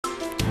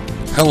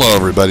Hello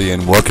everybody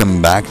and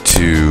welcome back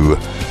to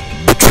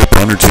Bit.Trip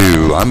Runner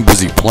 2. I'm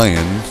busy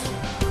playing.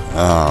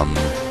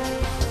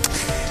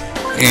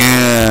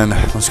 And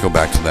let's go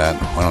back to that.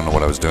 I don't know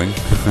what I was doing.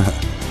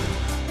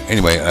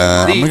 Anyway,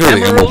 I'm going to go to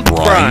the Emerald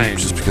Brine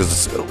just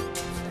because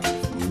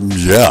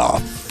it's... yeah.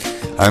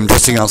 I'm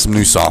testing out some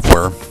new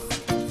software.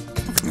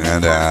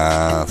 And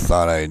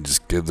thought I'd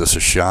just give this a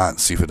shot and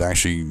see if it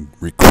actually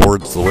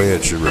records the way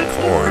it should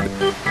record.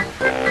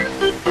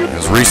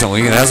 Because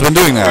recently it has been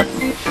doing that.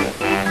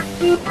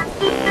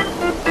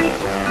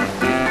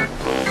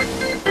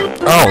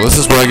 Oh, this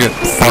is where I get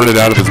farted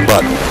out of his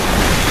butt.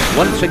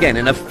 Once again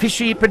in a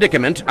fishy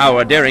predicament,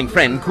 our daring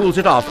friend cools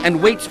it off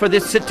and waits for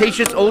this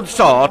cetaceous old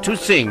saw to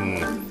sing.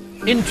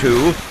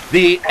 Into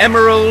the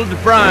Emerald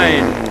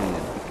Brine.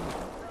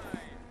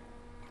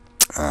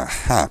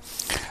 Aha.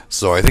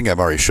 So I think I've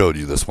already showed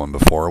you this one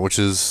before, which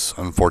is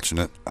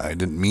unfortunate. I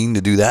didn't mean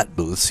to do that,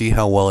 but let's see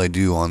how well I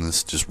do on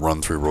this. Just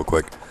run through real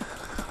quick.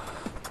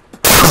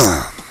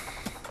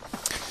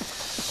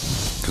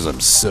 Because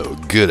I'm so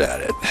good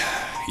at it.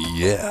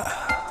 Yeah.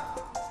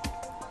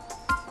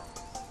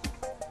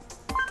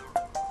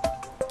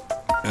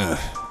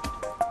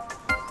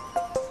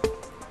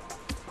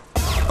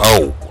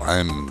 Oh,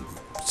 I'm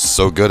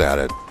so good at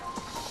it.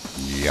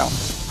 Yeah.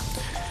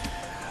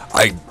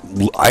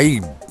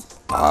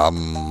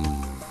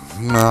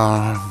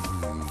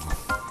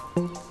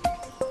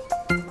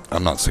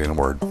 I'm not saying a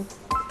word.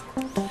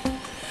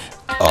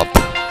 Up.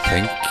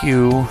 Thank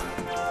you.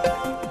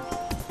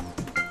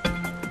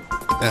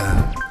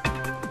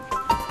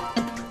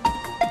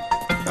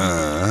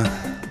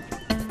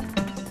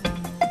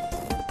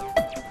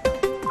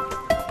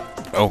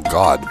 Oh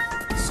God.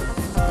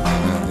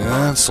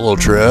 Yeah, slow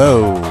trip.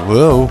 Oh,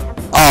 whoa.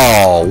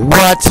 Oh,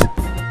 what?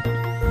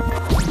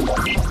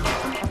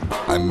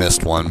 I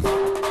missed one.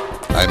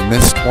 I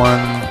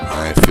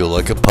feel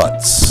like a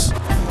putz.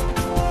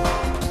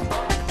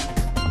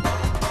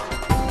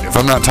 If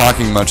I'm not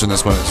talking much in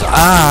this one, it's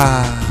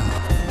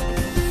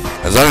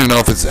as I don't even know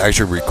if it's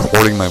actually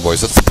recording my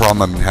voice. That's the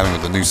problem I'm having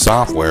with the new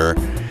software,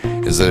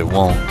 is that it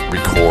won't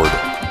record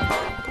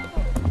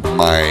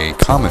my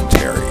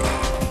commentary,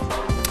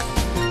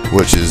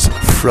 which is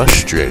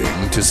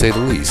frustrating to say the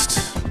least.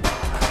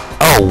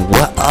 Oh,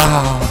 what?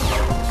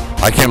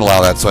 I can't allow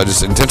that, so I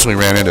just intentionally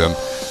ran into him.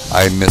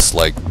 I missed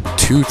like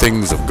 2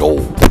 things of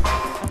gold.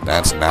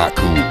 That's not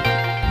cool.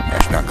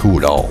 That's not cool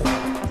at all.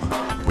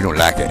 We don't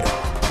like it.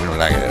 We don't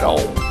like it at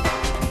all.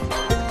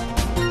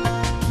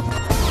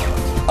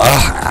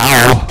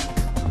 Ow.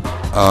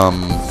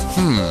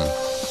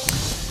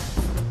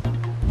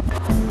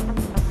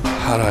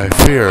 How did I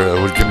fear it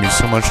would give me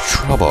so much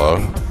trouble?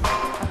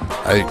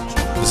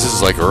 This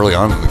is like early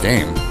on in the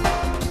game.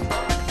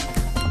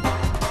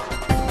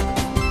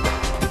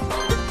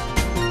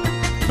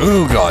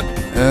 Oh God.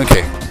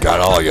 Okay, got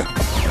all of you.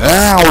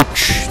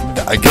 Ouch!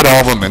 I get all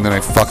of them and then I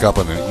fuck up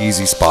in an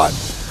easy spot.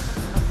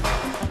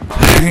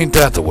 Ain't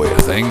that the way of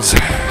things?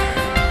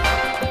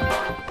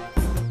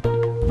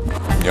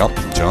 Yep,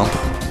 jump.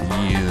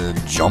 You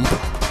jump.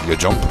 You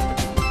jump.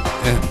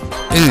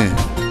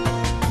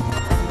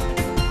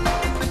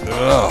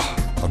 Ugh.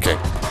 Okay.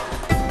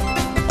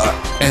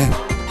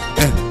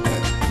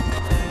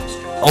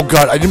 Oh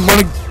God, I didn't want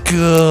to.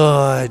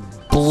 God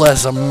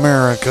bless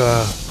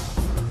America.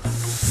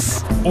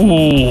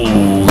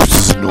 Ooh, this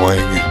is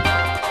annoying.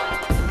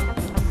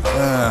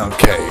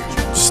 Okay.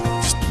 Just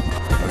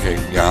okay,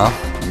 yeah.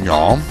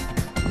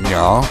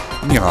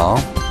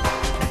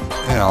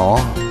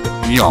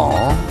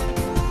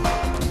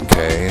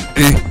 Okay.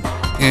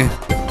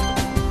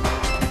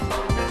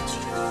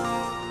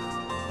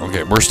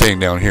 Okay, we're staying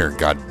down here.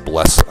 God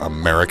bless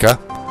America.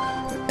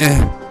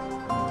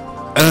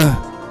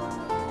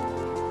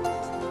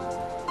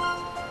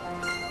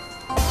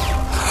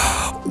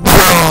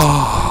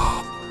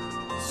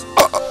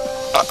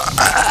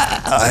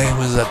 I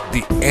was at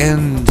the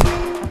end.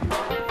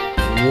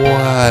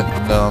 What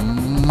the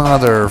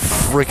mother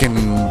frickin'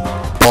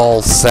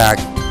 ball sack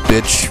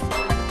bitch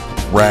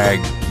rag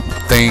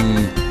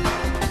thing?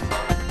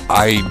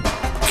 I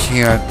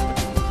can't.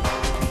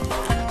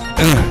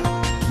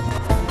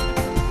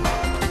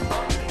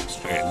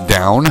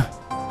 Down.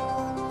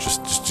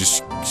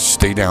 Just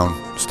stay down.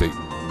 Stay.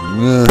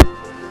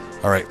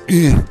 All right.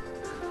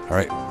 All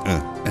right.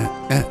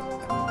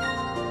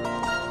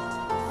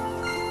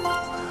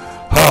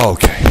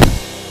 Okay.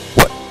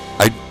 What?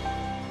 I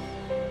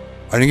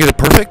didn't get it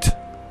perfect?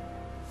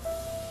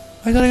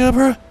 I thought I got it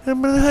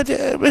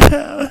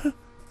perfect.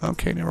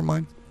 Okay, never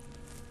mind.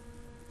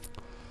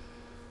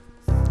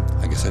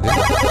 I guess I did.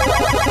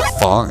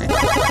 Fine.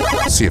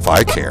 Let's see if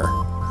I care.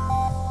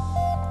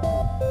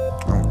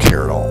 I don't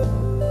care at all.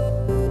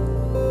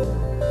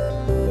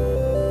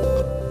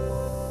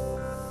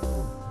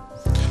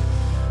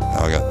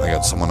 Now I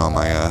got someone on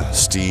my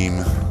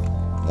Steam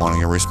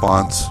wanting a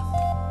response.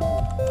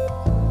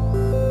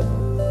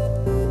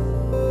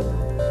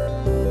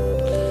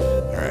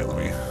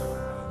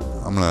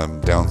 I'm gonna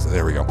down.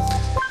 There we go.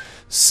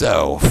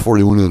 So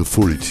 41 out of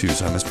 42.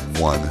 So I missed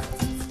one.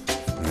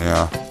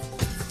 Yeah.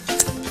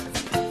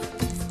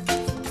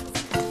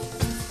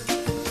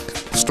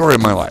 story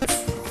of my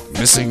life.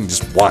 Missing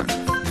just one. You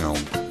know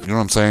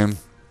what I'm saying?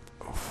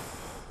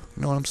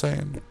 You know what I'm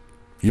saying?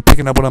 You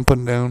picking up what I'm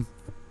putting down?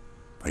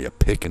 Are you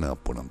picking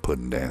up what I'm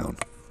putting down?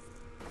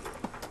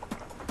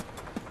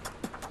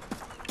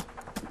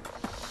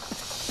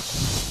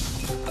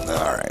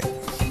 Alright.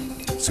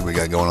 Let's see what we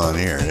got going on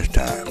here this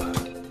time.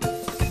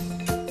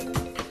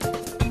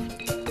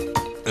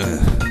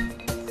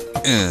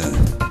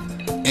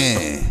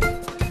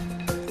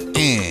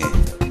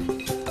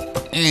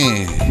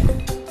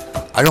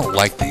 I don't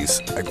like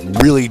these. I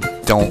really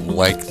don't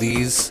like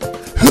these.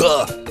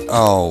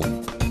 Oh,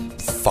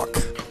 fuck.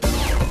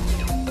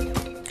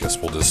 Guess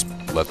we'll just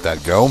let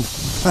that go.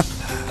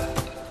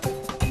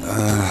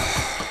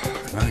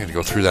 I'm going to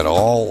go through that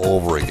all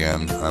over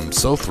again. I'm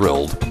so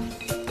thrilled.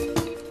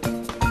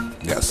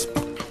 Yes,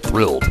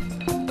 thrilled.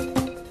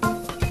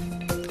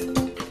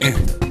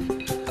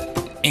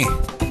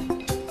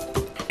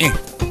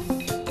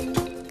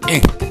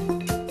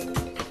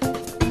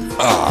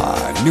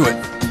 I knew it.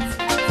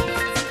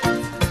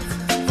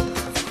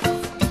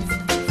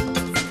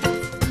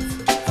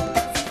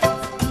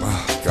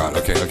 Oh, God,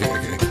 okay.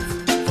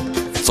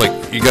 It's like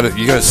you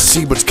gotta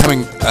see what's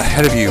coming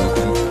ahead of you.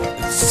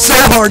 It's so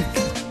hard.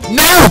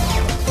 No!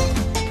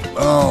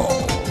 Oh.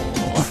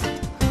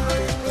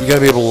 You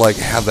gotta be able to like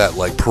have that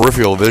like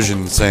peripheral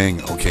vision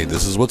saying, okay,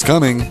 this is what's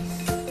coming.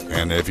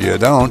 And if you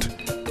don't,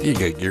 you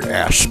get your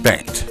ass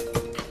spanked.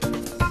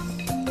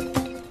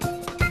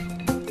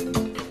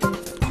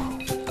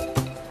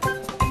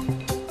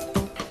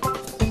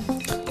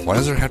 Why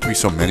does there have to be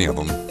so many of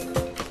them?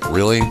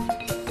 Really?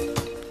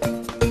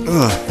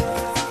 Ugh.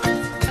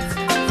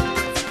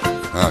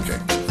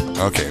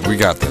 Okay, we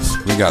got this.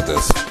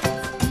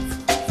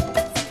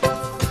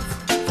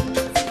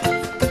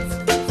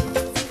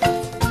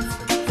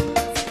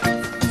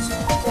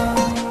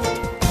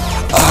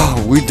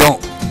 Oh, we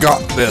don't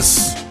got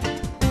this.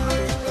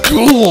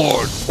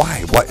 Lord,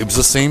 why? What? It was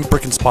the same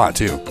freaking spot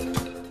too.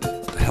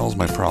 What the hell's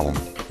my problem?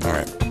 All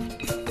right.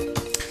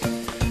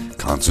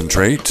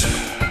 Concentrate.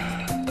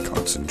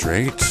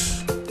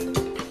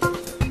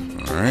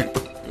 All right.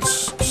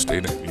 Just stay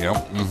there.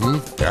 Yep.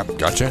 Yep.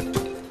 Gotcha.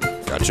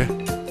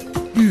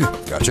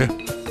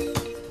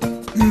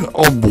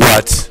 Oh,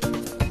 what?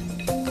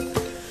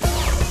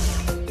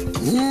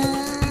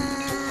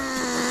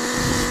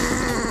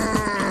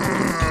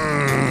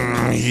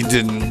 He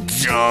didn't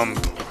jump.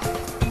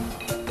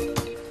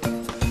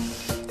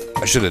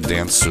 I should have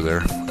danced through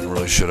there. I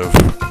really should have.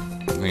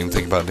 I didn't even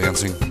think about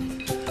dancing.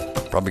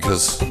 Probably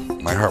because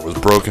my heart was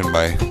broken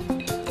by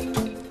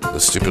the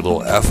stupid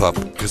little F up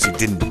because he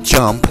didn't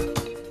jump.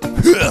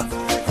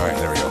 Alright,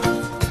 there we go.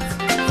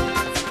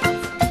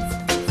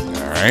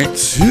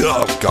 Alright.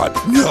 Oh, God,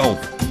 no.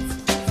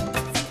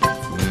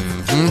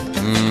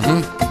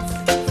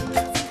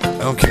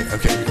 Okay.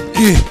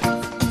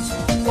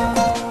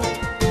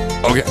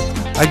 Okay,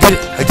 I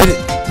did it.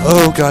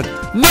 Oh, God.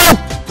 No!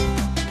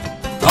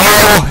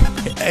 Oh,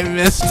 I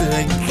missed it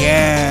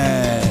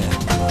again.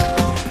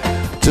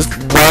 Just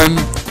one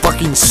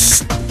fucking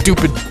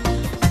stupid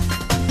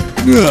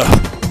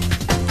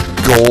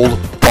gold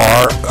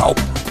bar. Oh.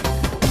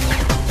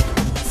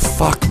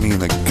 Fuck me in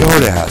the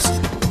goat ass.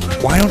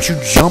 Why don't you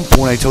jump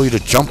when I tell you to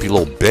jump, you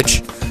little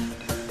bitch?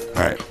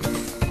 Alright.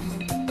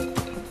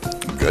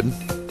 Good.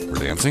 We're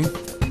dancing.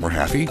 We're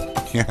happy.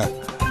 Yeah.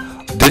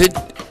 Did it?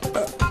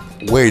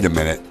 Wait a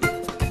minute.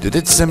 Did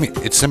it send me?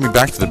 It sent me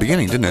back to the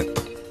beginning, didn't it?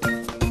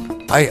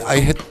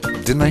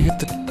 Didn't I hit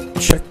the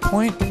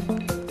checkpoint?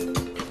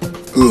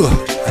 Ugh,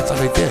 I thought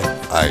I did.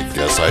 I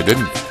guess I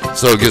didn't.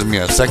 So it gives me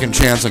a second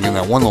chance on getting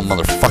that one little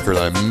motherfucker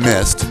that I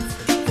missed.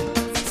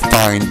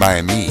 Fine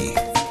by me.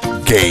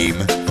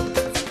 Game.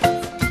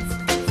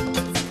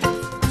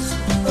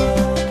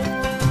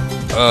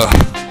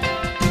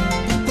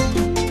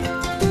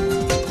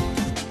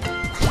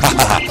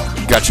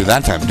 Got you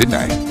that time, didn't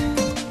I?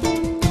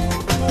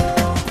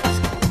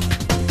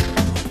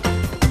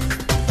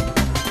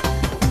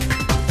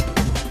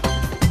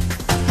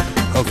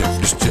 Okay,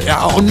 just...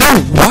 Oh,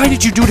 no! Why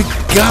did you do it?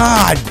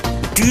 God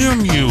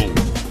damn you!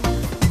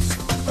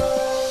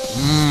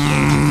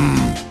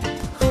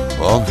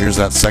 Well, here's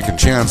that second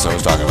chance I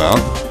was talking about.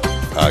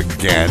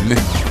 Again.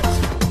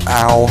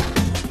 Ow.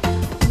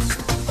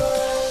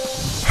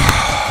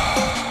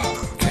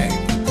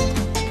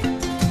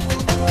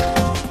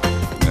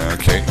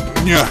 Okay.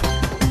 Yeah.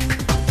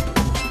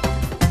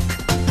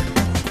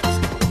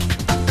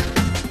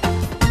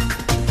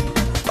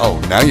 Oh,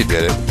 now you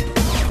did it.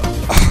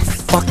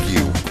 Fuck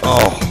you.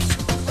 Oh.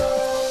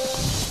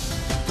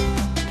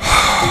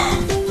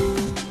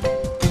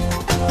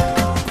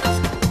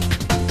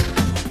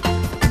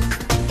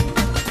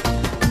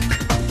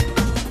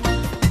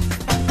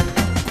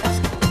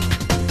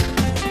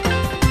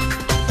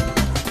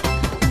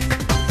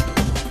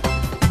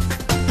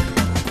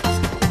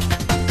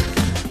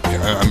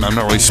 I'm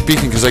not really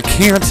speaking because I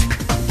can't.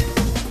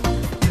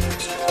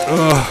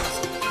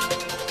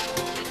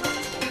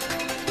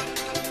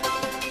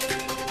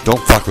 Don't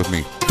fuck with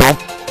me.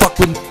 Don't fuck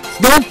with me.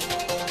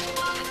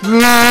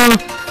 No!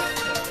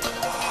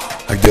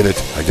 I did did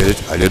it. I did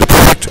it. I did it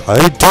perfect.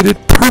 I did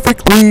it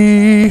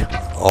perfectly.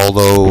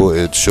 Although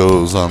it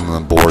shows on the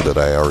board that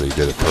I already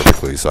did it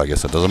perfectly, so I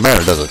guess it doesn't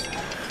matter, does it?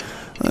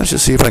 Let's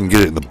just see if I can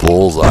get it in the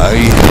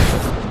bullseye.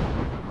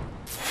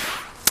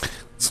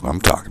 That's what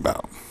I'm talking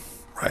about.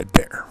 Right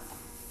there.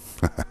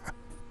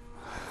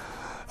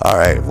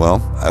 Alright,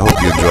 well, I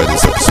hope you enjoyed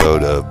this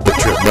episode of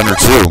Bit.Trip Runner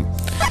 2.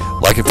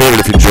 Like and favorite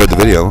if you enjoyed the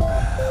video.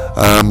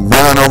 Run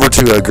on over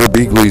to Gerb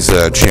Beagley's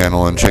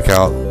channel and check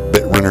out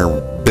Bit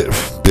Runner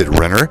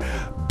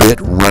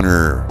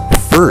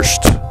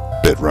First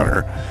Bit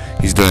Runner.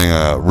 He's doing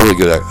a really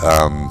good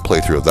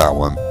playthrough of that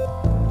one.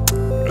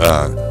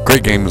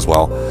 Great game as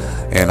well.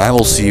 And I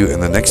will see you in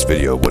the next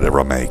video,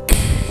 whatever I make.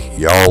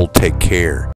 Y'all take care.